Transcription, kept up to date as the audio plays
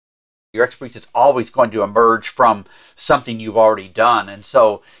Your expertise is always going to emerge from something you've already done. And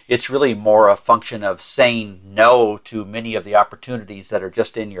so it's really more a function of saying no to many of the opportunities that are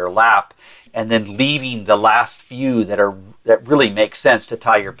just in your lap, and then leaving the last few that really make sense to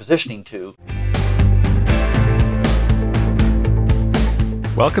tie your positioning to.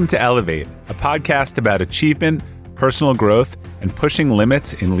 Welcome to Elevate, a podcast about achievement, personal growth, and pushing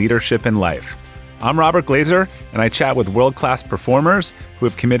limits in leadership and life. I'm Robert Glazer, and I chat with world-class performers who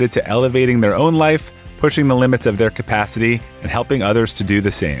have committed to elevating their own life, pushing the limits of their capacity, and helping others to do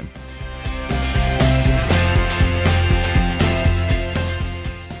the same.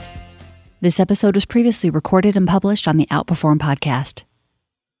 This episode was previously recorded and published on the Outperform podcast.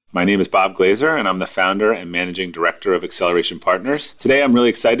 My name is Bob Glazer, and I'm the founder and managing director of Acceleration Partners. Today, I'm really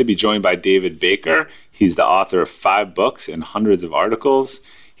excited to be joined by David Baker. He's the author of 5 books and hundreds of articles.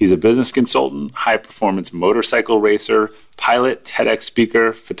 He's a business consultant, high-performance motorcycle racer, pilot, TEDx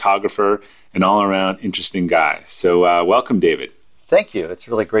speaker, photographer, and all-around interesting guy. So welcome, David. Thank you. It's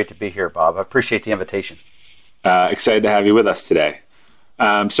really great to be here, Bob. I appreciate the invitation. Excited to have you with us today.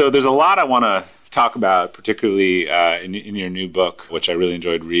 So there's a lot I want to talk about, particularly in your new book, which I really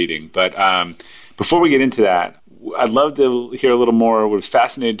enjoyed reading. But before we get into that, I'd love to hear a little more. I was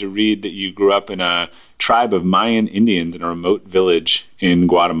fascinated to read that you grew up in a tribe of Mayan Indians in a remote village in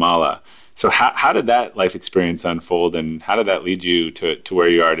Guatemala. So how did that life experience unfold, and how did that lead you to where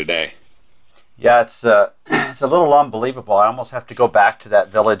you are today? Yeah, it's a little unbelievable. I almost have to go back to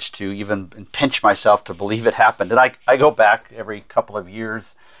that village to even pinch myself to believe it happened. And I go back every couple of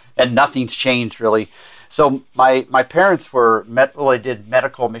years, and nothing's changed really. So my parents they did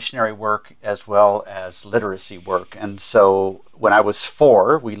medical missionary work as well as literacy work. And so when I was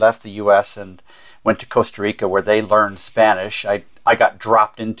 4, we left the U.S. and went to Costa Rica, where they learned Spanish. I got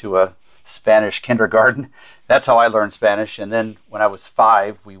dropped into a Spanish kindergarten. That's how I learned Spanish. And then when I was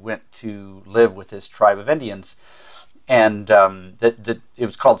 5, we went to live with this tribe of Indians. And it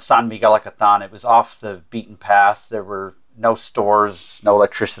was called San Miguel Acatan. It was off the beaten path. There were no stores, no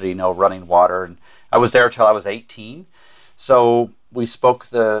electricity, no running water. And I was there till I was 18. So we spoke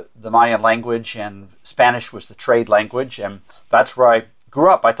the Mayan language, and Spanish was the trade language. And that's where I grew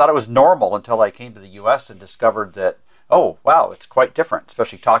up. I thought it was normal until I came to the U.S. and discovered that, oh, wow, it's quite different.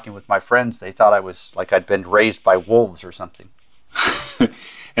 Especially talking with my friends, they thought I was like I'd been raised by wolves or something.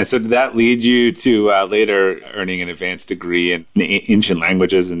 And so did that lead you to later earning an advanced degree in ancient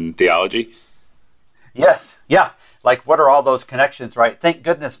languages and theology? Yes, yeah. Like, what are all those connections, right? Thank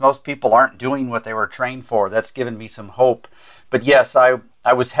goodness most people aren't doing what they were trained for. That's given me some hope. But yes, I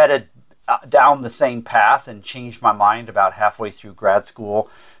was headed down the same path and changed my mind about halfway through grad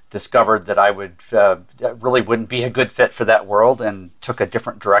school, discovered that I really wouldn't be a good fit for that world, and took a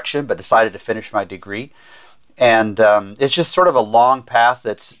different direction, but decided to finish my degree. And it's just sort of a long path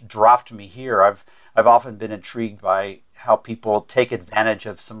that's dropped me here. I've often been intrigued by how people take advantage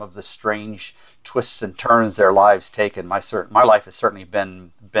of some of the strange twists and turns their lives take, and my life has certainly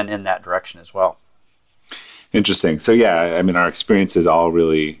been in that direction as well. Interesting. So yeah, I mean, our experiences all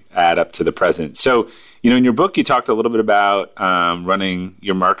really add up to the present. So, in your book, you talked a little bit about running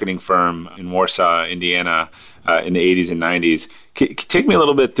your marketing firm in Warsaw, Indiana, in the 80s and 90s. Take me a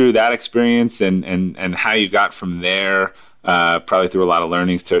little bit through that experience and how you got from there, probably through a lot of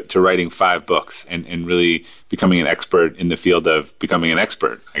learnings, to writing 5 books and really becoming an expert in the field of becoming an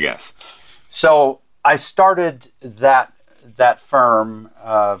expert, I guess. So I started that firm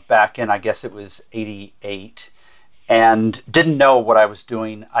back in, I guess it was 88, and didn't know what I was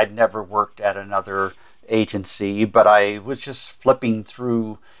doing. I'd never worked at another agency, but I was just flipping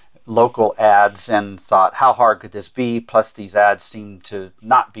through local ads and thought, how hard could this be? Plus these ads seemed to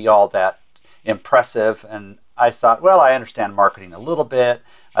not be all that impressive. And I thought, well, I understand marketing a little bit.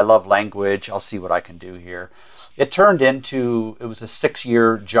 I love language. I'll see what I can do here. It turned into, it was a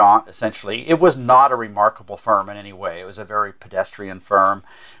 6-year jaunt, essentially. It was not a remarkable firm in any way. It was a very pedestrian firm.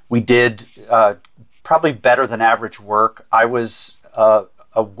 We did probably better than average work. I was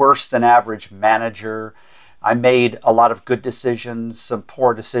a worse than average manager. I made a lot of good decisions, some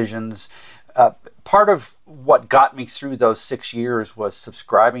poor decisions. Part of what got me through those 6 years was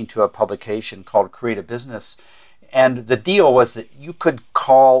subscribing to a publication called Creative Business. And the deal was that you could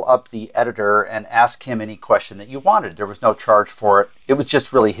call up the editor and ask him any question that you wanted. There was no charge for it. It was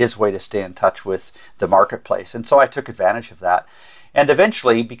just really his way to stay in touch with the marketplace. And so I took advantage of that. And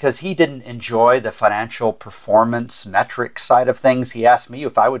eventually, because he didn't enjoy the financial performance metric side of things, he asked me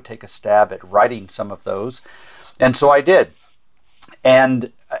if I would take a stab at writing some of those. And so I did.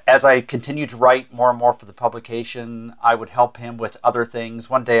 And as I continued to write more and more for the publication, I would help him with other things.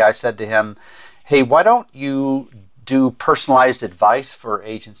 One day I said to him, hey, why don't you do personalized advice for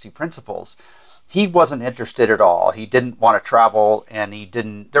agency principals, he wasn't interested at all. He didn't want to travel, and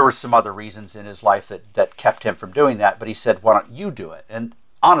there were some other reasons in his life that kept him from doing that, but he said, why don't you do it? And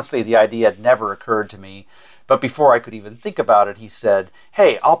honestly, the idea had never occurred to me. But before I could even think about it, he said,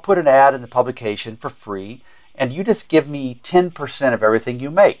 hey, I'll put an ad in the publication for free, and you just give me 10% of everything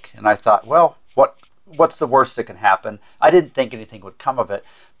you make. And I thought, well, what's the worst that can happen? I didn't think anything would come of it.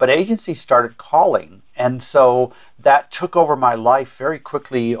 But agencies started calling, and so that took over my life very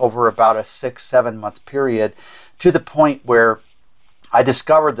quickly over about a 6-7 month period, to the point where I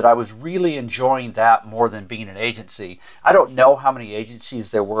discovered that I was really enjoying that more than being an agency. I don't know how many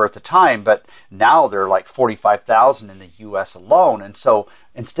agencies there were at the time, but now there are like 45,000 in the US alone. And so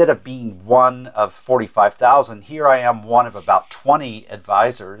instead of being one of 45,000, here I am one of about 20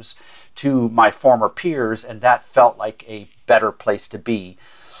 advisors to my former peers, and that felt like a better place to be.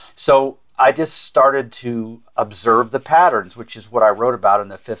 So I just started to observe the patterns, which is what I wrote about in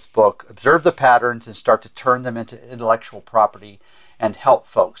the 5th book. Observe the patterns and start to turn them into intellectual property and help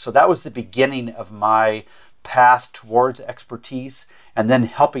folks. So that was the beginning of my path towards expertise, and then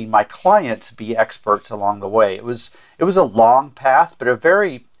helping my clients be experts along the way. It was a long path, but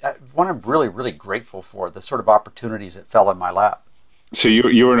one I'm really, really grateful for, the sort of opportunities that fell in my lap. So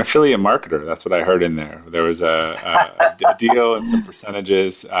you were an affiliate marketer. That's what I heard in there. There was a deal and some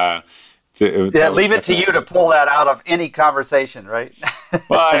percentages. Leave it to you to pull that out of any conversation, right?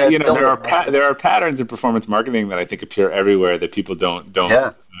 Well, there are patterns in performance marketing that I think appear everywhere that people don't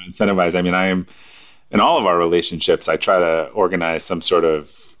incentivize. I mean, I am in all of our relationships, I try to organize some sort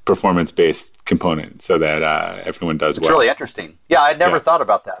of performance-based component so that everyone does well. It's really interesting. Yeah, I'd never thought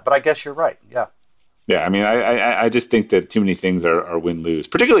about that, but I guess you're right. Yeah. Yeah, I mean, I just think that too many things are win-lose,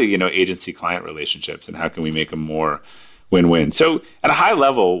 particularly, agency-client relationships, and how can we make them more win-win. So at a high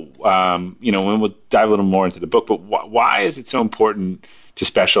level, when we'll dive a little more into the book, but why is it so important to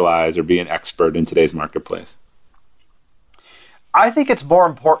specialize or be an expert in today's marketplace? I think it's more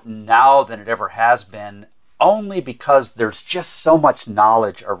important now than it ever has been, only because there's just so much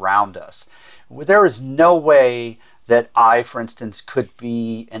knowledge around us. There is no way that I, for instance, could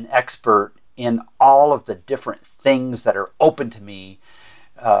be an expert in all of the different things that are open to me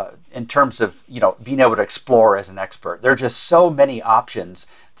in terms of being able to explore as an expert. There are just so many options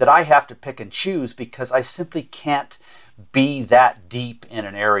that I have to pick and choose because I simply can't be that deep in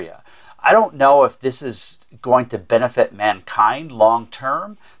an area. I don't know if this is going to benefit mankind long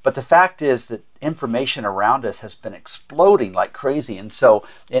term, but the fact is that information around us has been exploding like crazy. And so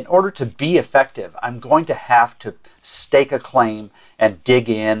in order to be effective, I'm going to have to stake a claim and dig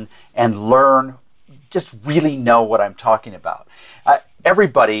in and learn, just really know what I'm talking about.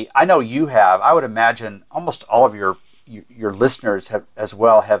 Everybody, I know you have, I would imagine almost all of your listeners have as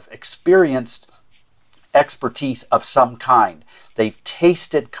well, have experienced expertise of some kind. They've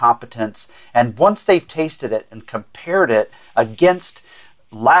tasted competence, and once they've tasted it and compared it against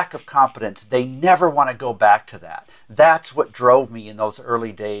lack of competence, they never want to go back to that. That's what drove me in those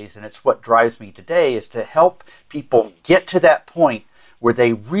early days, and it's what drives me today, is to help people get to that point where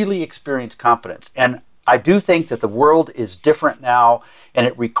they really experience competence. And I do think that the world is different now, and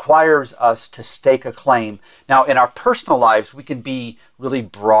it requires us to stake a claim. Now, in our personal lives, we can be really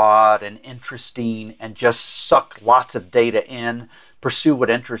broad and interesting and just suck lots of data in, pursue what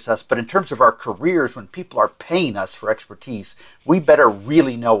interests us. But in terms of our careers, when people are paying us for expertise, we better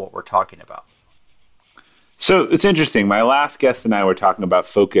really know what we're talking about. So it's interesting. My last guest and I were talking about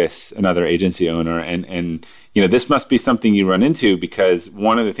Focus, another agency owner, and this must be something you run into, because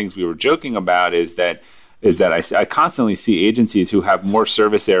one of the things we were joking about is that I constantly see agencies who have more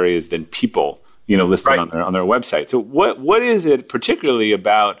service areas than people, listed right on their website. So what is it particularly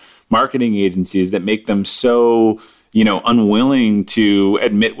about marketing agencies that make them so unwilling to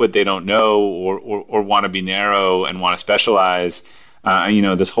admit what they don't know, or want to be narrow and want to specialize?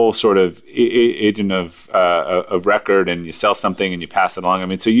 This whole sort of agent of record, and you sell something and you pass it along. I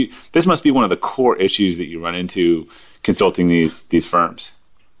mean, so this must be one of the core issues that you run into consulting these firms.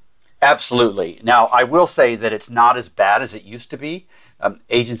 Absolutely. Now, I will say that it's not as bad as it used to be.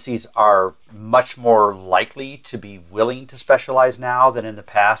 Agencies are much more likely to be willing to specialize now than in the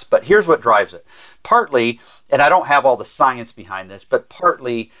past. But here's what drives it. Partly, and I don't have all the science behind this, but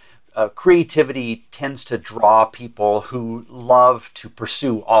partly creativity tends to draw people who love to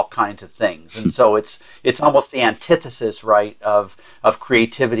pursue all kinds of things. And so it's almost the antithesis, right, of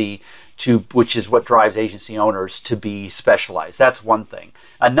creativity, which is what drives agency owners to be specialized. That's one thing.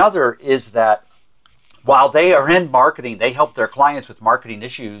 Another is that while they are in marketing, they help their clients with marketing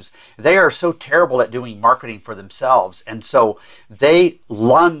issues. They are so terrible at doing marketing for themselves. And so they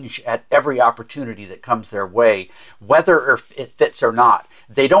lunge at every opportunity that comes their way, whether it fits or not.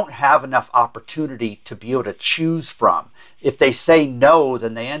 They don't have enough opportunity to be able to choose from. If they say no,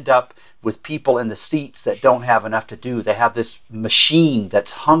 then they end up with people in the seats that don't have enough to do. They have this machine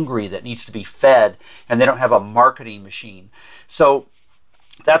that's hungry that needs to be fed, and they don't have a marketing machine. So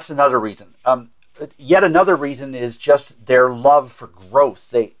that's another reason. Yet another reason is just their love for growth.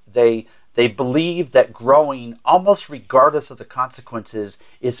 They believe that growing, almost regardless of the consequences,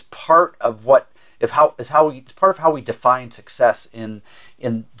 is part of how we define success in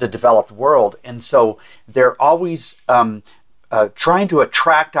the developed world. And so they're always trying to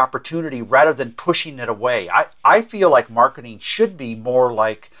attract opportunity rather than pushing it away. I feel like marketing should be more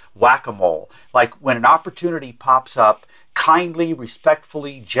like whack-a-mole. Like when an opportunity pops up, kindly,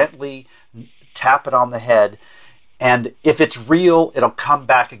 respectfully, gently tap it on the head, and if it's real, it'll come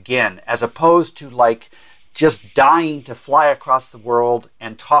back again, as opposed to like just dying to fly across the world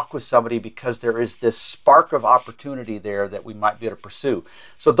and talk with somebody because there is this spark of opportunity there that we might be able to pursue.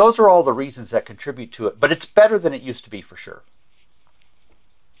 So those are all the reasons that contribute to it, but it's better than it used to be for sure.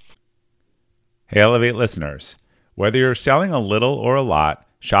 Hey, Elevate listeners, whether you're selling a little or a lot,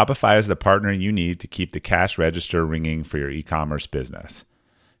 Shopify is the partner you need to keep the cash register ringing for your e-commerce business.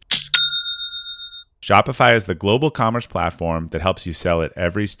 Shopify is the global commerce platform that helps you sell at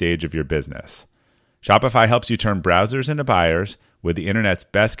every stage of your business. Shopify helps you turn browsers into buyers with the internet's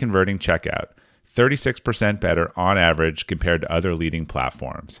best converting checkout, 36% better on average compared to other leading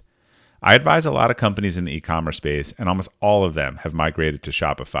platforms. I advise a lot of companies in the e-commerce space, and almost all of them have migrated to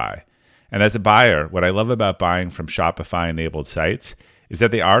Shopify. And as a buyer, what I love about buying from Shopify-enabled sites is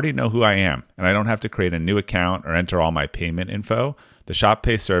that they already know who I am, and I don't have to create a new account or enter all my payment info. The Shop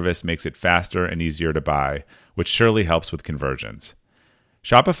Pay service makes it faster and easier to buy, which surely helps with conversions.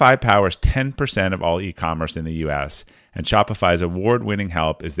 Shopify powers 10% of all e-commerce in the US, and Shopify's award-winning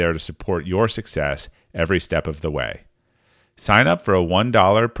help is there to support your success every step of the way. Sign up for a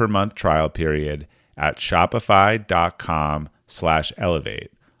 $1 per month trial period at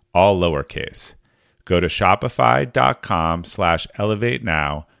shopify.com/elevate, all lowercase. Go to shopify.com/elevate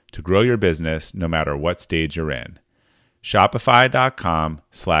now to grow your business no matter what stage you're in.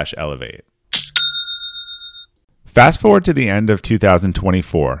 Shopify.com/elevate. Fast forward to the end of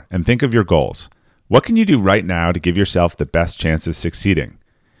 2024 and think of your goals. What can you do right now to give yourself the best chance of succeeding?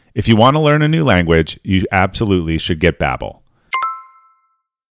 If you want to learn a new language, you absolutely should get Babbel.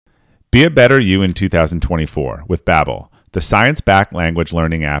 Be a better you in 2024 with Babbel, the science-backed language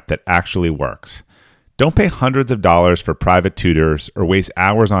learning app that actually works. Don't pay hundreds of dollars for private tutors or waste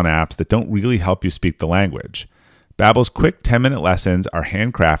hours on apps that don't really help you speak the language. Babbel's quick 10-minute lessons are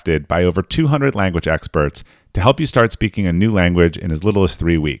handcrafted by over 200 language experts to help you start speaking a new language in as little as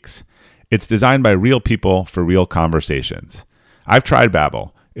 3 weeks. It's designed by real people for real conversations. I've tried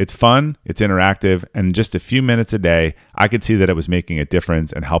Babbel. It's fun, it's interactive, and in just a few minutes a day, I could see that it was making a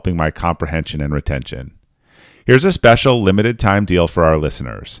difference and helping my comprehension and retention. Here's a special limited time deal for our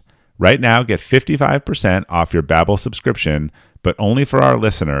listeners. Right now, get 55% off your Babbel subscription, but only for our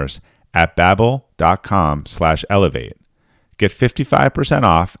listeners at babbel.com/elevate. Get 55%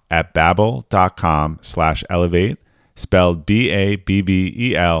 off at babbel.com/elevate, spelled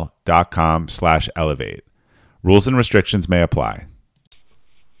BABBEL.com/elevate. Rules and restrictions may apply.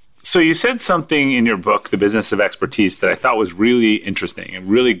 So you said something in your book, The Business of Expertise, that I thought was really interesting and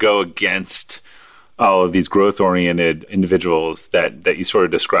really go against all of these growth-oriented individuals that you sort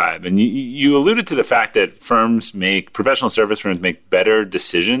of describe. And you alluded to the fact that professional service firms make better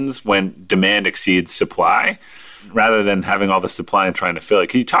decisions when demand exceeds supply, rather than having all the supply and trying to fill it.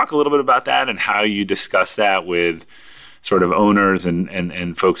 Can you talk a little bit about that and how you discuss that with sort of owners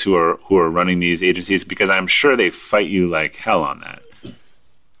and folks who are running these agencies? Because I'm sure they fight you like hell on that.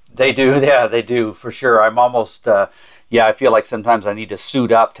 They do, yeah, they do, for sure. I'm almost, I feel like sometimes I need to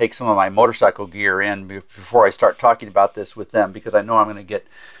suit up, take some of my motorcycle gear in before I start talking about this with them, because I know I'm going to get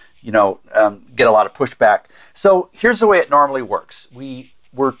a lot of pushback. So here's the way it normally works.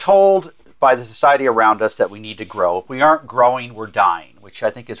 We're told by the society around us that we need to grow. If we aren't growing, we're dying, which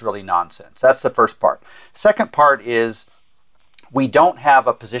I think is really nonsense. That's the first part. Second part is we don't have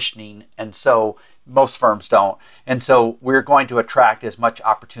a positioning, and so most firms don't. And so we're going to attract as much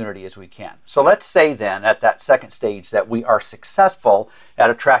opportunity as we can. So let's say then at that second stage that we are successful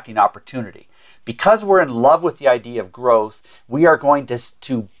at attracting opportunity. because we're in love with the idea of growth, we are going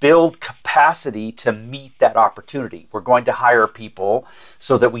to build capacity to meet that opportunity. We're going to hire people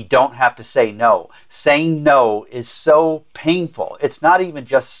so that we don't have to say no. Saying no is so painful. It's not even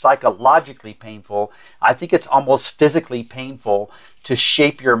just psychologically painful. I think it's almost physically painful to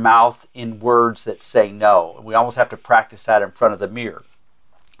shape your mouth in words that say no. We almost have to practice that in front of the mirror.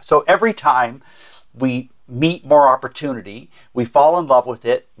 So every time we meet more opportunity, we fall in love with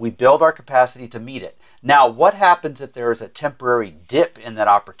it, we build our capacity to meet it. Now, what happens if there is a temporary dip in that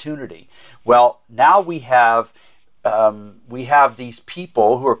opportunity? Well, now we have these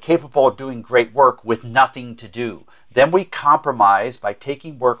people who are capable of doing great work with nothing to do. Then we compromise by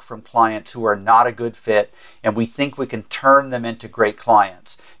taking work from clients who are not a good fit, and we think we can turn them into great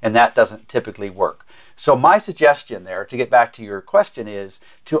clients, and that doesn't typically work. So my suggestion there, to get back to your question, is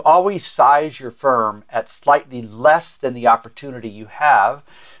to always size your firm at slightly less than the opportunity you have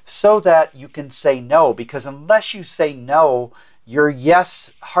so that you can say no, because unless you say no, your yes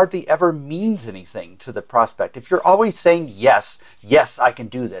hardly ever means anything to the prospect. If you're always saying yes, yes, I can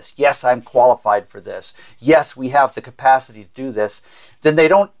do this, yes, I'm qualified for this, yes, we have the capacity to do this, then they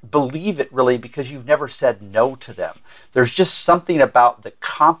don't believe it really because you've never said no to them. There's just something about the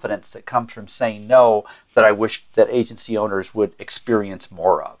confidence that comes from saying no that I wish that agency owners would experience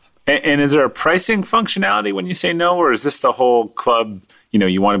more of. And is there a pricing functionality when you say no, or is this the whole club,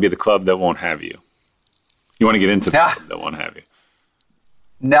 you want to be the club that won't have you? You want to get into the club that won't have you?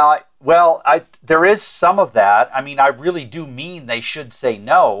 No, there is some of that. I mean, I really do mean they should say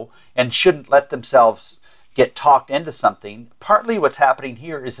no and shouldn't let themselves get talked into something. Partly what's happening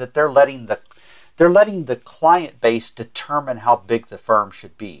here is that they're letting the client base determine how big the firm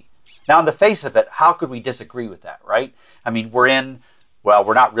should be. Now, in the face of it, how could we disagree with that, right? I mean, we're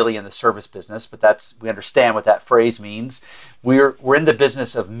not really in the service business, but we understand what that phrase means. We're in the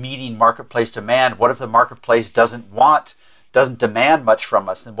business of meeting marketplace demand. What if the marketplace doesn't demand much from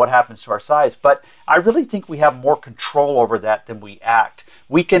us, and what happens to our size? But I really think we have more control over that than we act.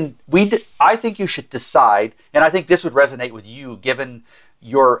 I think you should decide, and I think this would resonate with you given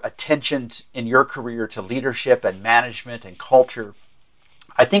your attention in your career to leadership and management and culture.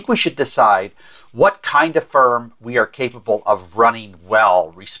 I think we should decide what kind of firm we are capable of running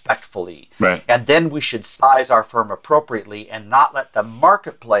well, respectfully. Right. And then we should size our firm appropriately and not let the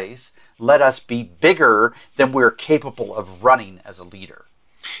marketplace let us be bigger than we're capable of running as a leader.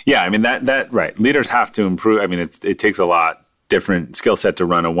 Yeah, I mean, that right. Leaders have to improve. I mean, it takes a lot different skill set to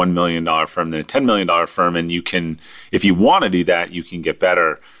run a $1 million firm than a $10 million firm. And you can, if you want to do that, you can get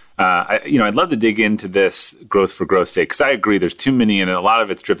better. I'd love to dig into this growth for growth's sake, because I agree there's too many, and a lot of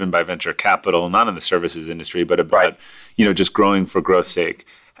it's driven by venture capital, not in the services industry, but about, just growing for growth's sake.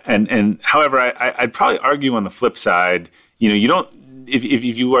 And however, I'd probably argue on the flip side, you don't, if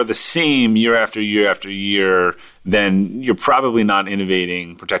you are the same year after year after year, then you're probably not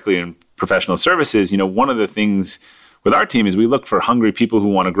innovating, particularly in professional services. One of the things with our team is we look for hungry people who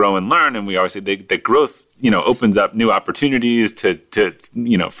want to grow and learn, and we always say that growth, opens up new opportunities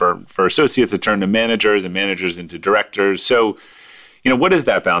for associates to turn to managers and managers into directors. So, what is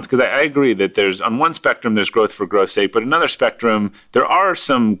that balance? Because I agree that there's, on one spectrum, there's growth for growth's sake, but another spectrum, there are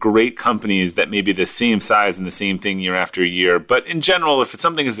some great companies that may be the same size and the same thing year after year. But in general, if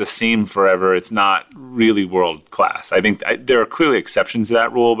something is the same forever, it's not really world class. I think there are clearly exceptions to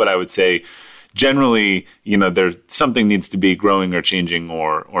that rule, but I would say generally, there's something needs to be growing or changing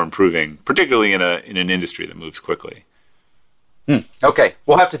or improving, particularly in an industry that moves quickly. Okay,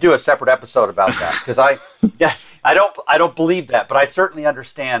 we'll have to do a separate episode about that, because I don't believe that, but I certainly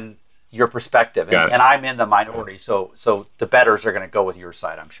understand your perspective, and I'm in the minority, so the betters are going to go with your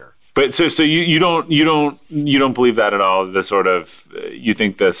side, I'm sure. But so you don't believe that at all. The sort of, you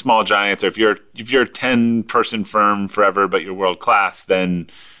think the small giants, or if you're a 10-person firm forever but you're world class, then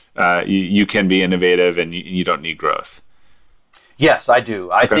you can be innovative and you don't need growth. Yes, I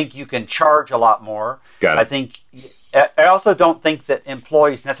do. I think you can charge a lot more. Got it. I also don't think that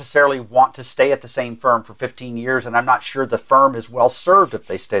employees necessarily want to stay at the same firm for 15 years, and I'm not sure the firm is well served if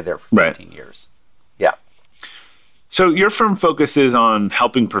they stay there for 15 years. Yeah. So your firm focuses on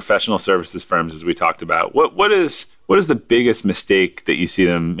helping professional services firms, as we talked about. What is the biggest mistake that you see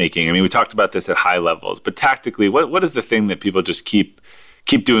them making? I mean, we talked about this at high levels, but tactically, what is the thing that people just keep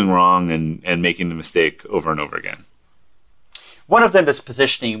doing wrong and making the mistake over and over again? One of them is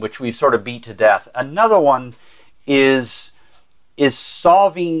positioning, which we've sort of beat to death. Another one is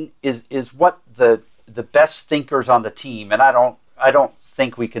solving what the best thinkers on the team, and I don't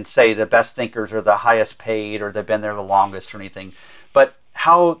think we can say the best thinkers are the highest paid or they've been there the longest or anything, but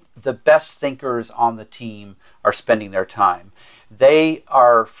how the best thinkers on the team are spending their time. They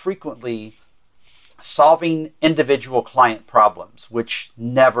are frequently solving individual client problems, which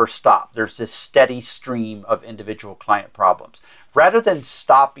never stop. There's this steady stream of individual client problems. Rather than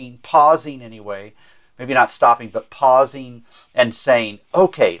pausing anyway, maybe not stopping, but pausing and saying,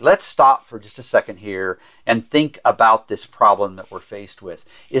 okay, let's stop for just a second here and think about this problem that we're faced with.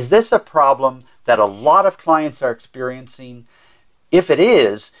 Is this a problem that a lot of clients are experiencing? If it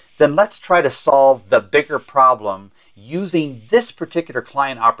is, then let's try to solve the bigger problem using this particular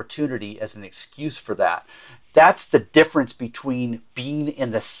client opportunity as an excuse for that. That's the difference between being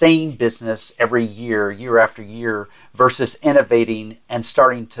in the same business every year, year after year, versus innovating and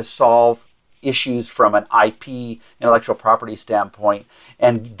starting to solve issues from an IP, intellectual property standpoint,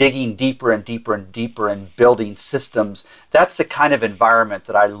 and digging deeper and deeper and deeper and building systems. That's the kind of environment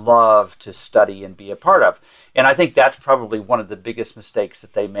that I love to study and be a part of. And I think that's probably one of the biggest mistakes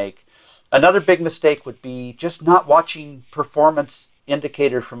that they make. Another big mistake would be just not watching performance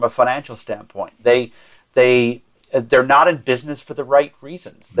indicators from a financial standpoint. They're not in business for the right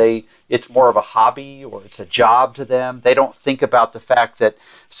reasons. It's more of a hobby or it's a job to them. They don't think about the fact that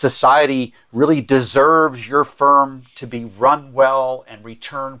society really deserves your firm to be run well and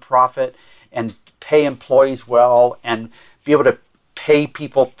return profit and pay employees well and be able to pay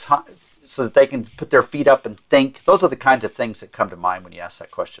people so that they can put their feet up and think. Those are the kinds of things that come to mind when you ask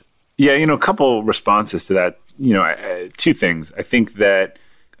that question. Yeah, a couple responses to that. Two things. I think that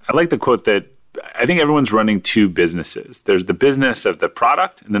I like the quote that I think everyone's running two businesses. There's the business of the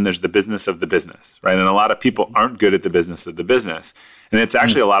product, and then there's the business of the business, right? And a lot of people aren't good at the business of the business. And it's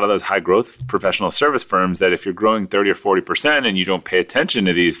actually a lot of those high growth professional service firms that if you're growing 30 or 40% and you don't pay attention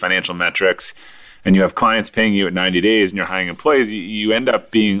to these financial metrics and you have clients paying you at 90 days and you're hiring employees, you end up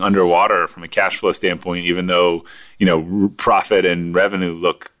being underwater from a cash flow standpoint, even though, profit and revenue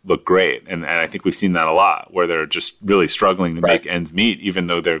look great. And I think we've seen that a lot where they're just really struggling to make ends meet, even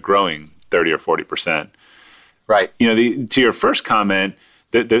though they're growing 30 or 40%. Right. To your first comment,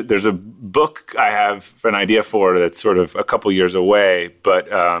 there's a book I have an idea for that's sort of a couple years away, but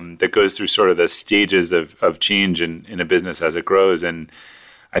that goes through sort of the stages of change in a business as it grows. And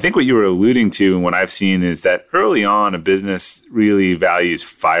I think what you were alluding to and what I've seen is that early on, a business really values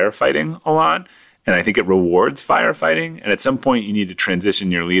firefighting a lot. And I think it rewards firefighting. And at some point, you need to transition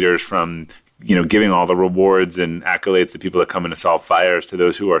your leaders from giving all the rewards and accolades to people that come in to solve fires to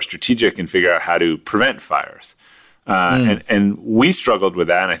those who are strategic and figure out how to prevent fires. And we struggled with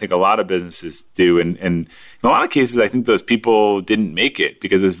that, and I think a lot of businesses do. And in a lot of cases, I think those people didn't make it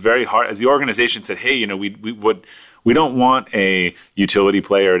because it was very hard. As the organization said, hey, we don't want a utility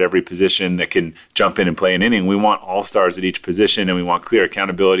player at every position that can jump in and play an inning. We want all-stars at each position, and we want clear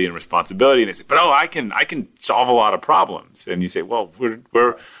accountability and responsibility. And they say, but I can solve a lot of problems. And you say, well,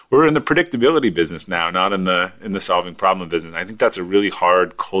 we're in the predictability business now, not in the solving problem business. I think that's a really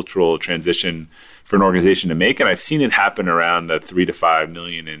hard cultural transition for an organization to make, and I've seen it happen around the 3 to 5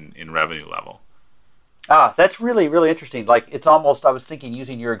 million in revenue level. That's really, really interesting. Like it's almost, I was thinking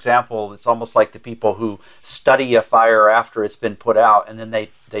using your example, it's almost like the people who study a fire after it's been put out and then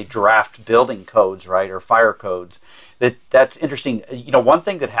they draft building codes, right, or fire codes. That's interesting. One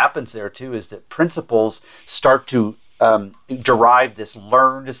thing that happens there too is that principals start to derive this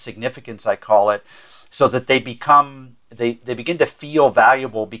learned significance, I call it, so that they begin to feel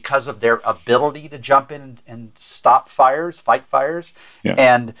valuable because of their ability to jump in and stop fires, fight fires. Yeah.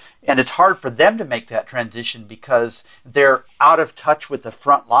 And it's hard for them to make that transition because they're out of touch with the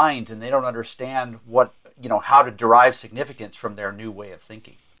front lines and they don't understand how to derive significance from their new way of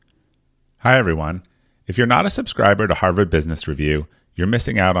thinking. Hi, everyone. If you're not a subscriber to Harvard Business Review, you're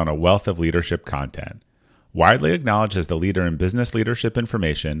missing out on a wealth of leadership content. Widely acknowledged as the leader in business leadership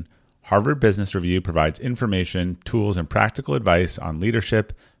information, Harvard Business Review provides information, tools, and practical advice on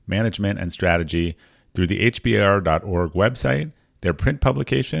leadership, management, and strategy through the hbr.org website, their print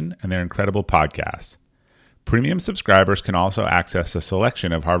publication, and their incredible podcasts. Premium subscribers can also access a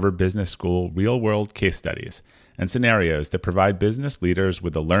selection of Harvard Business School real-world case studies and scenarios that provide business leaders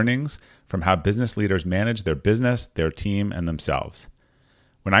with the learnings from how business leaders manage their business, their team, and themselves.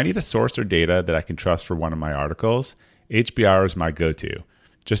 When I need a source or data that I can trust for one of my articles, HBR is my go-to.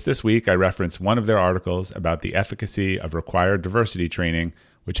 Just this week, I referenced one of their articles about the efficacy of required diversity training,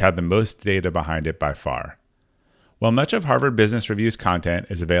 which had the most data behind it by far. While much of Harvard Business Review's content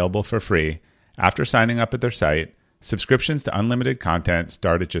is available for free, after signing up at their site, subscriptions to unlimited content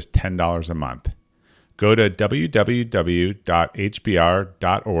start at just $10 a month. Go to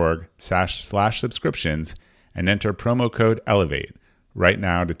www.hbr.org/subscriptions and enter promo code ELEVATE right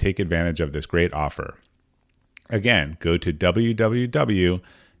now to take advantage of this great offer. Again, go to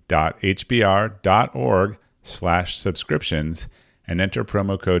www.hbr.org/subscriptions and enter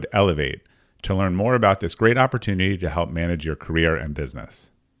promo code ELEVATE to learn more about this great opportunity to help manage your career and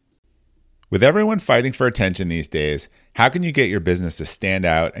business. With everyone fighting for attention these days, how can you get your business to stand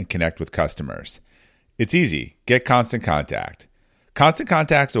out and connect with customers? It's easy. Get Constant Contact. Constant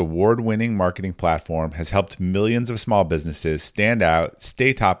Contact's award-winning marketing platform has helped millions of small businesses stand out,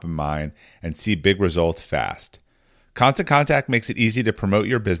 stay top of mind, and see big results fast. Constant Contact makes it easy to promote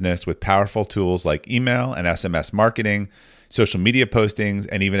your business with powerful tools like email and SMS marketing, social media postings,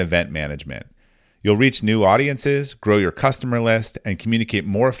 and even event management. You'll reach new audiences, grow your customer list, and communicate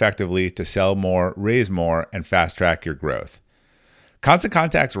more effectively to sell more, raise more, and fast-track your growth. Constant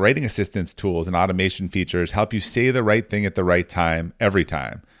Contact's writing assistance tools and automation features help you say the right thing at the right time, every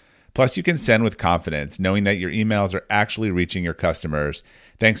time. Plus, you can send with confidence, knowing that your emails are actually reaching your customers,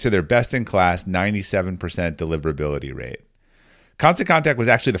 thanks to their best-in-class 97% deliverability rate. Constant Contact was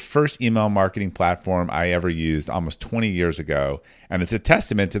actually the first email marketing platform I ever used almost 20 years ago, and it's a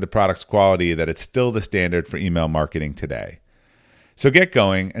testament to the product's quality that it's still the standard for email marketing today. So get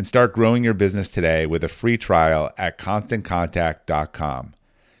going and start growing your business today with a free trial at ConstantContact.com.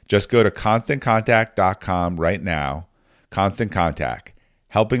 Just go to ConstantContact.com right now. Constant Contact,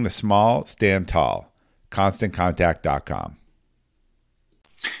 helping the small stand tall. ConstantContact.com.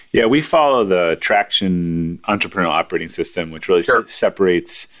 Yeah, we follow the Traction Entrepreneurial Operating System, which really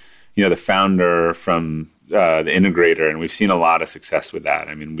separates, the founder from the integrator, and we've seen a lot of success with that.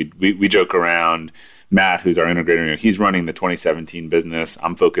 I mean, we joke around. Matt, who's our integrator, he's running the 2017 business.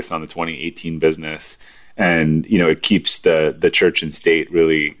 I'm focused on the 2018 business, and it keeps the church and state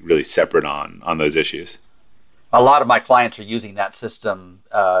really, really separate on those issues. A lot of my clients are using that system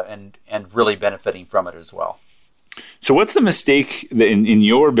and really benefiting from it as well. So what's the mistake in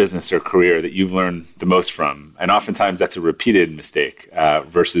your business or career that you've learned the most from? And oftentimes that's a repeated mistake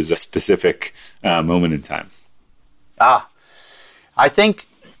versus a specific moment in time. I think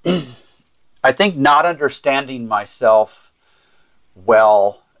not understanding myself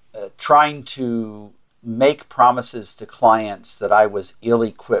well, trying to make promises to clients that I was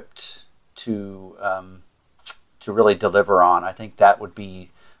ill-equipped to really deliver on. I think that would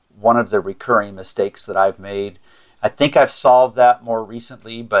be one of the recurring mistakes that I've made. I think I've solved that more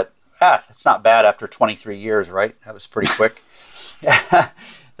recently, but it's not bad after 23 years, right? That was pretty quick.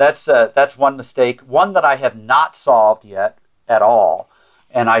 That's one mistake. One that I have not solved yet at all,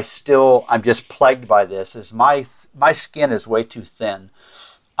 and I'm just plagued by this, is my skin is way too thin.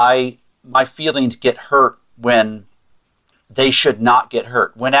 My feelings get hurt when they should not get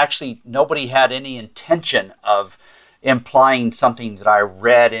hurt, when actually nobody had any intention of implying something that I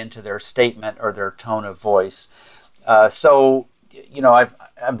read into their statement or their tone of voice. So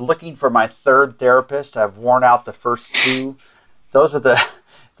I'm looking for my third therapist. I've worn out the first two. Those are the.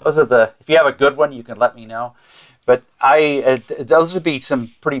 If you have a good one, you can let me know. But those would be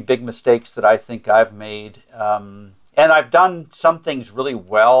some pretty big mistakes that I think I've made. And I've done some things really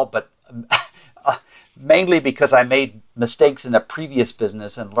well, but mainly because I made mistakes in a previous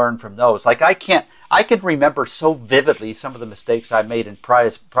business and learned from those. Like I can remember so vividly some of the mistakes I made in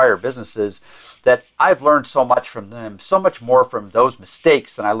prior businesses that I've learned so much from them, so much more from those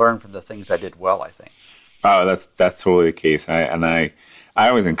mistakes than I learned from the things I did well, I think. Oh, that's totally the case. I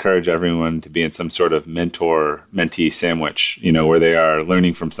always encourage everyone to be in some sort of mentor-mentee sandwich, where they are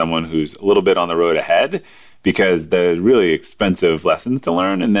learning from someone who's a little bit on the road ahead, because they're really expensive lessons to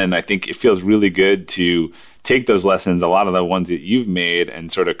learn. And then I think it feels really good to take those lessons, a lot of the ones that you've made,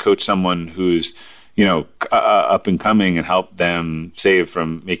 and sort of coach someone who's, up and coming and help them save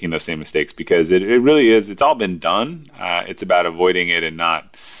from making those same mistakes, because it really is, it's all been done. It's about avoiding it and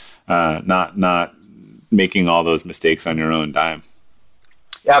not making all those mistakes on your own dime.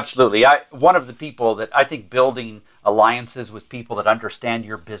 Absolutely. One of the people that I think building alliances with people that understand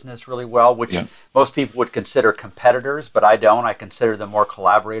your business really well, which most people would consider competitors, but I don't. I consider them more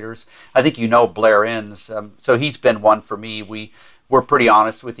collaborators. I think Blair Inns. So he's been one for me. We're pretty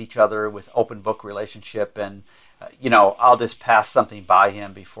honest with each other with open book relationship, and I'll just pass something by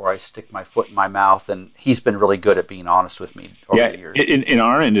him before I stick my foot in my mouth, and he's been really good at being honest with me over the years. In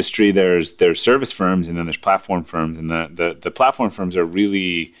our industry, there's service firms and then there's platform firms, and the platform firms are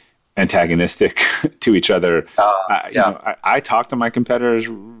really antagonistic to each other. I talk to my competitors,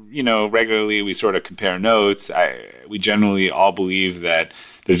 regularly. We sort of compare notes. We generally all believe that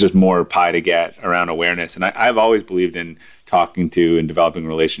there's just more pie to get around awareness, and I've always believed in talking to and developing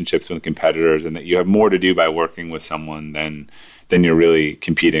relationships with competitors, and that you have more to do by working with someone than you're really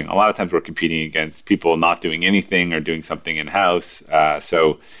competing. A lot of times we're competing against people not doing anything or doing something in-house.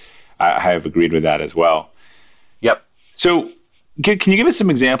 So I have agreed with that as well. Yep. So Can you give us some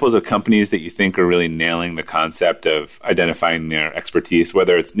examples of companies that you think are really nailing the concept of identifying their expertise,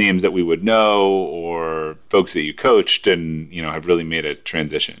 whether it's names that we would know or folks that you coached and, have really made a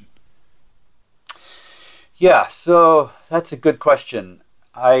transition? Yeah, so that's a good question.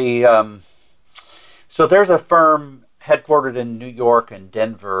 So there's a firm headquartered in New York and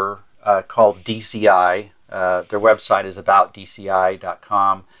Denver called DCI. Their website is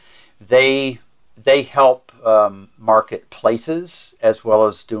aboutdci.com. They help market places as well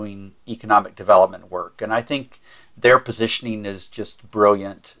as doing economic development work, and I think their positioning is just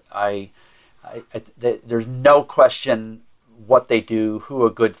brilliant. There's no question what they do, who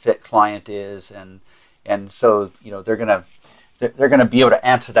a good fit client is, and so they're gonna be able to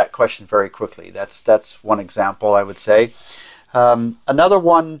answer that question very quickly. That's one example, I would say. Another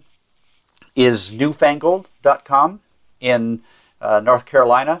one is newfangled.com in North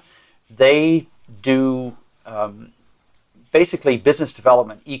Carolina. They do basically business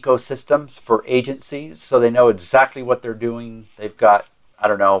development ecosystems for agencies, so they know exactly what they're doing. They've got, I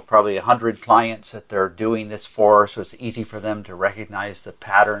don't know, probably 100 clients that they're doing this for, so it's easy for them to recognize the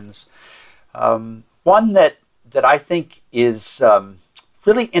patterns. One that I think is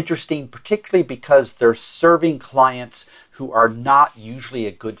really interesting, particularly because they're serving clients who are not usually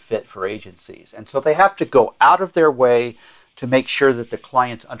a good fit for agencies. And so they have to go out of their way to make sure that the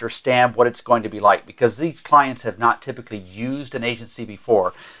clients understand what it's going to be like, because these clients have not typically used an agency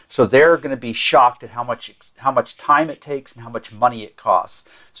before. So they're going to be shocked at how much time it takes and how much money it costs.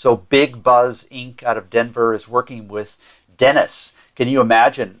 So Big Buzz Inc. out of Denver is working with dentists. Can you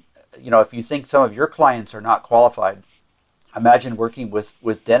imagine, if you think some of your clients are not qualified, imagine working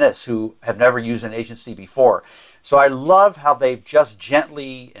with dentists who have never used an agency before. So I love how they've just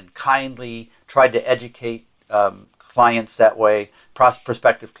gently and kindly tried to educate clients that way,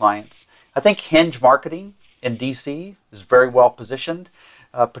 prospective clients. I think Hinge Marketing in DC is very well positioned,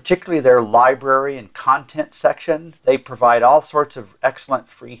 particularly their library and content section. They provide all sorts of excellent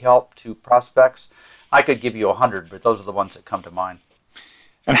free help to prospects. I could give you 100, but those are the ones that come to mind.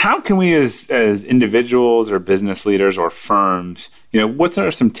 And how can we as individuals or business leaders or firms, what are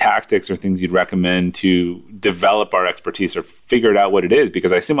some tactics or things you'd recommend to develop our expertise or figure out what it is?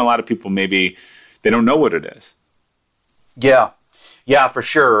 Because I assume a lot of people, maybe they don't know what it is. Yeah, for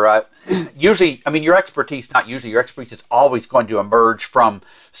sure. Usually, your expertise is always going to emerge from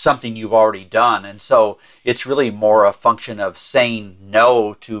something you've already done. And so it's really more a function of saying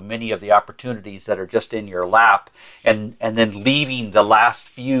no to many of the opportunities that are just in your lap and then leaving the last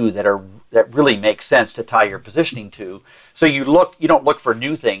few that really make sense to tie your positioning to. So you don't look for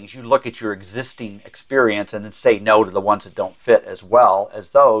new things, you look at your existing experience and then say no to the ones that don't fit as well as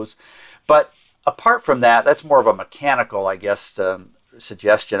those. But apart from that, that's more of a mechanical, I guess,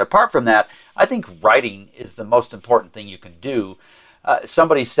 suggestion. Apart from that, I think writing is the most important thing you can do.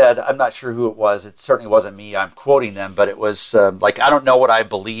 Somebody said, I'm not sure who it was, it certainly wasn't me, I'm quoting them, but it was I don't know what I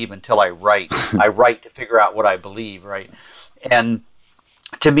believe until I write. I write to figure out what I believe, right? And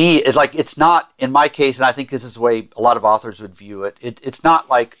to me, it's not, in my case, and I think this is the way a lot of authors would view it, it's not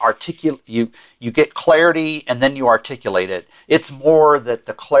like you get clarity and then you articulate it. It's more that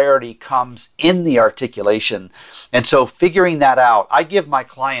the clarity comes in the articulation. And so figuring that out, I give my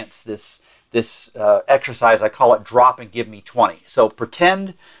clients this exercise, I call it drop and give me 20. So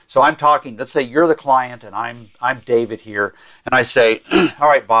pretend, so I'm talking, let's say you're the client and I'm David here, and I say, all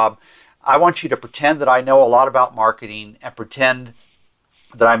right, Bob, I want you to pretend that I know a lot about marketing and pretend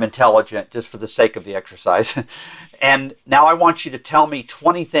that I'm intelligent, just for the sake of the exercise. And now I want you to tell me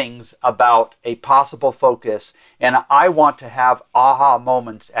 20 things about a possible focus, and I want to have aha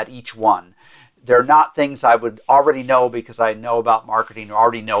moments at each one. They're not things I would already know because I know about marketing or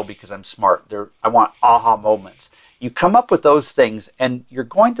already know because I'm smart. I want aha moments. You come up with those things, and you're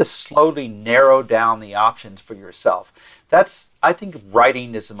going to slowly narrow down the options for yourself. I think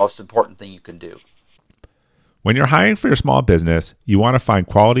writing is the most important thing you can do. When you're hiring for your small business, you want to find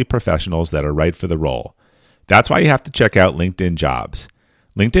quality professionals that are right for the role. That's why you have to check out LinkedIn Jobs.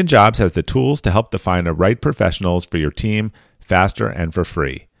 LinkedIn Jobs has the tools to help define the right professionals for your team faster and for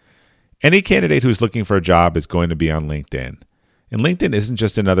free. Any candidate who's looking for a job is going to be on LinkedIn. And LinkedIn isn't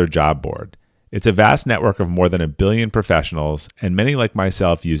just another job board. It's a vast network of more than 1 billion professionals, and many like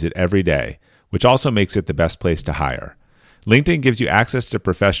myself use it every day, which also makes it the best place to hire. LinkedIn gives you access to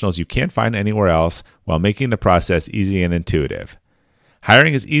professionals you can't find anywhere else while making the process easy and intuitive.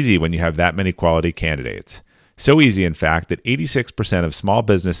 Hiring is easy when you have that many quality candidates. So easy, in fact, that 86% of small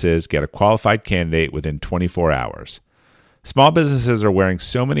businesses get a qualified candidate within 24 hours. Small businesses are wearing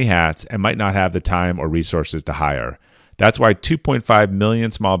so many hats and might not have the time or resources to hire. That's why 2.5 million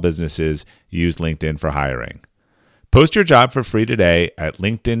small businesses use LinkedIn for hiring. Post your job for free today at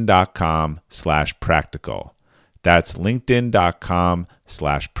linkedin.com/practical. That's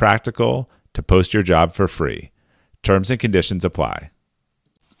linkedin.com/practical to post your job for free. Terms and conditions apply.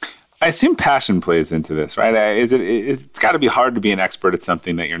 I assume passion plays into this, right? It's got to be hard to be an expert at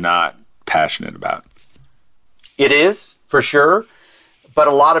something that you're not passionate about. It is, for sure. But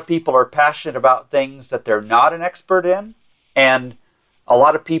a lot of people are passionate about things that they're not an expert in. And a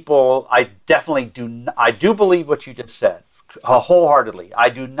lot of people, I do believe what you just said, wholeheartedly. I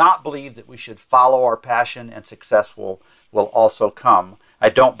do not believe that we should follow our passion and success will also come. I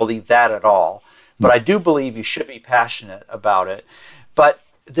don't believe that at all. But I do believe you should be passionate about it. But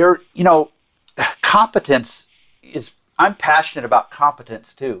competence I'm passionate about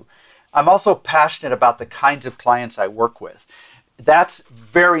competence too. I'm also passionate about the kinds of clients I work with. That's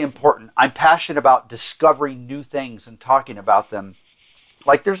very important. I'm passionate about discovering new things and talking about them.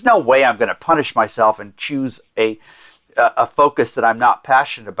 Like, there's no way I'm going to punish myself and choose a focus that I'm not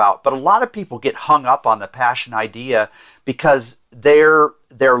passionate about. But a lot of people get hung up on the passion idea because their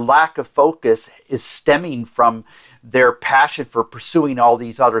lack of focus is stemming from their passion for pursuing all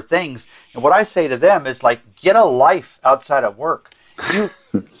these other things. And what I say to them is, like, get a life outside of work.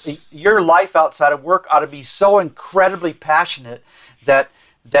 Your life outside of work ought to be so incredibly passionate that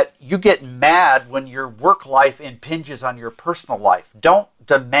you get mad when your work life impinges on your personal life. Don't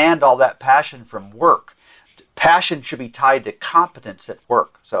demand all that passion from work. Passion should be tied to competence at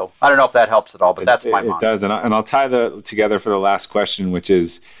work. So I don't know if that helps at all, but that's my mind. It does, and I'll tie together for the last question, which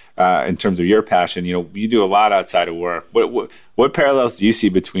is in terms of your passion. You do a lot outside of work. What parallels do you see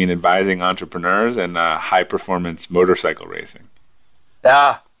between advising entrepreneurs and high performance motorcycle racing?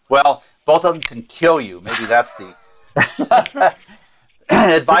 Well, both of them can kill you. Maybe that's the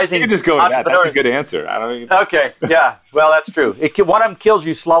advising. You can just go with that. That's a good answer. Okay, yeah. Well, that's true. One of them kills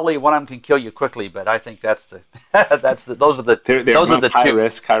you slowly. One of them can kill you quickly. But I think those are the two. High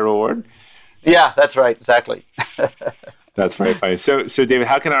risk, high reward. Yeah, that's right. Exactly. That's very funny. So David,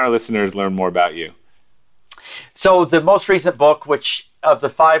 how can our listeners learn more about you? So the most recent book, which of the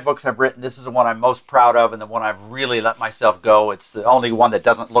 5 books I've written, this is the one I'm most proud of and the one I've really let myself go. It's the only one that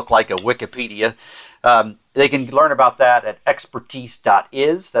doesn't look like a Wikipedia. They can learn about that at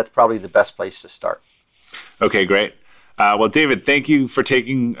expertise.is. That's probably the best place to start. Okay, great. Well, David, thank you for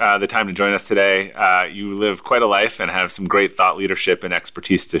taking the time to join us today. You live quite a life and have some great thought leadership and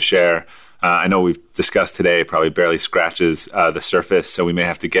expertise to share. I know we've discussed today probably barely scratches the surface, so we may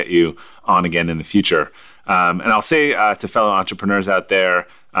have to get you on again in the future. And I'll say to fellow entrepreneurs out there,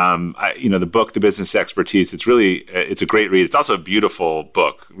 the book, The Business Expertise, it's a great read. It's also a beautiful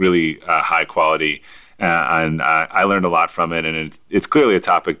book, really high quality. And I learned a lot from it, and it's clearly a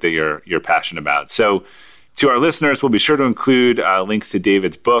topic that you're passionate about. So to our listeners, we'll be sure to include links to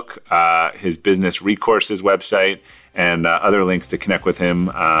David's book, his Business Recourses website, and other links to connect with him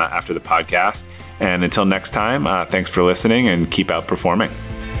after the podcast. And until next time, thanks for listening and keep outperforming.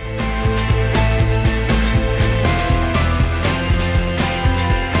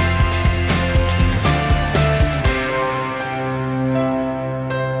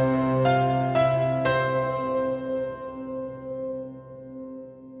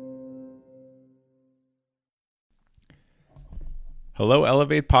 Hello,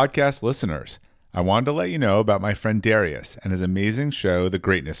 Elevate Podcast listeners. I wanted to let you know about my friend Darius and his amazing show, The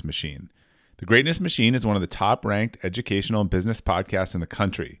Greatness Machine. The Greatness Machine is one of the top-ranked educational and business podcasts in the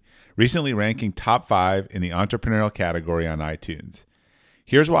country, recently ranking top 5 in the entrepreneurial category on iTunes.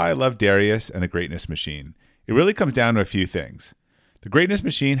 Here's why I love Darius and The Greatness Machine. It really comes down to a few things. The Greatness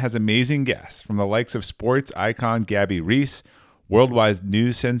Machine has amazing guests from the likes of sports icon Gabby Reese, worldwide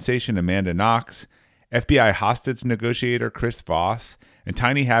news sensation Amanda Knox, FBI hostage negotiator Chris Voss, and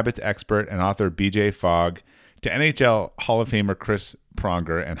Tiny Habits expert and author BJ Fogg, to NHL Hall of Famer Chris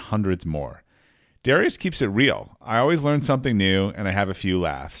Pronger, and hundreds more. Darius keeps it real. I always learn something new, and I have a few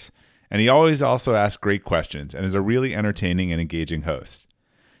laughs. And he always also asks great questions and is a really entertaining and engaging host.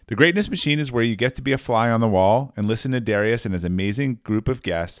 The Greatness Machine is where you get to be a fly on the wall and listen to Darius and his amazing group of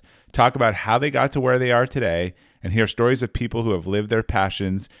guests talk about how they got to where they are today and hear stories of people who have lived their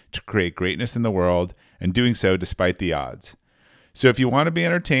passions to create greatness in the world and doing so despite the odds. So if you want to be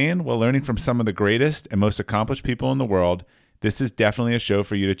entertained while learning from some of the greatest and most accomplished people in the world, this is definitely a show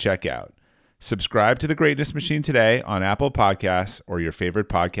for you to check out. Subscribe to The Greatness Machine today on Apple Podcasts or your favorite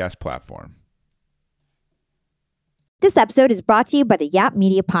podcast platform. This episode is brought to you by the Yap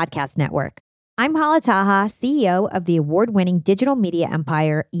Media Podcast Network. I'm Hala Taha, CEO of the award-winning digital media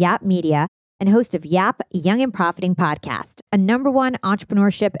empire, Yap Media, and host of Yap Young and Profiting Podcast, a #1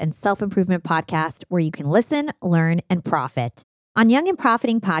 entrepreneurship and self-improvement podcast where you can listen, learn, and profit. On Young and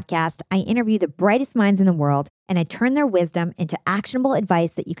Profiting Podcast, I interview the brightest minds in the world and I turn their wisdom into actionable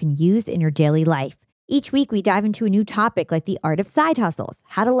advice that you can use in your daily life. Each week, we dive into a new topic like the art of side hustles,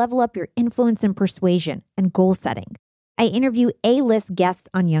 how to level up your influence and persuasion, and goal setting. I interview A-list guests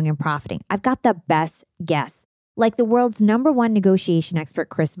on Young and Profiting. I've got the best guests, like the world's #1 negotiation expert,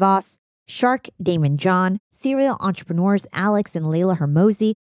 Chris Voss, Shark Damon John, serial entrepreneurs Alex and Layla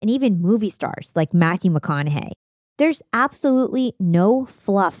Hermosi, and even movie stars like Matthew McConaughey. There's absolutely no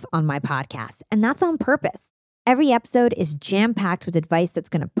fluff on my podcast, and that's on purpose. Every episode is jam-packed with advice that's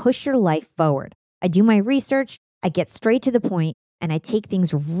going to push your life forward. I do my research, I get straight to the point, and I take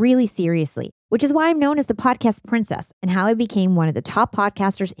things really seriously, which is why I'm known as the podcast princess and how I became one of the top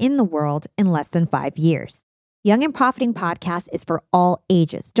podcasters in the world in less than 5 years. Young and Profiting Podcast is for all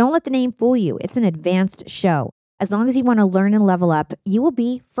ages. Don't let the name fool you. It's an advanced show. As long as you want to learn and level up, you will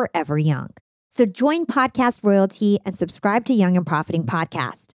be forever young. So join Podcast Royalty and subscribe to Young and Profiting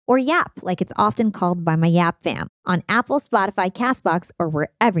Podcast, or YAP, like it's often called by my YAP fam, on Apple, Spotify, CastBox, or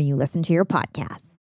wherever you listen to your podcasts.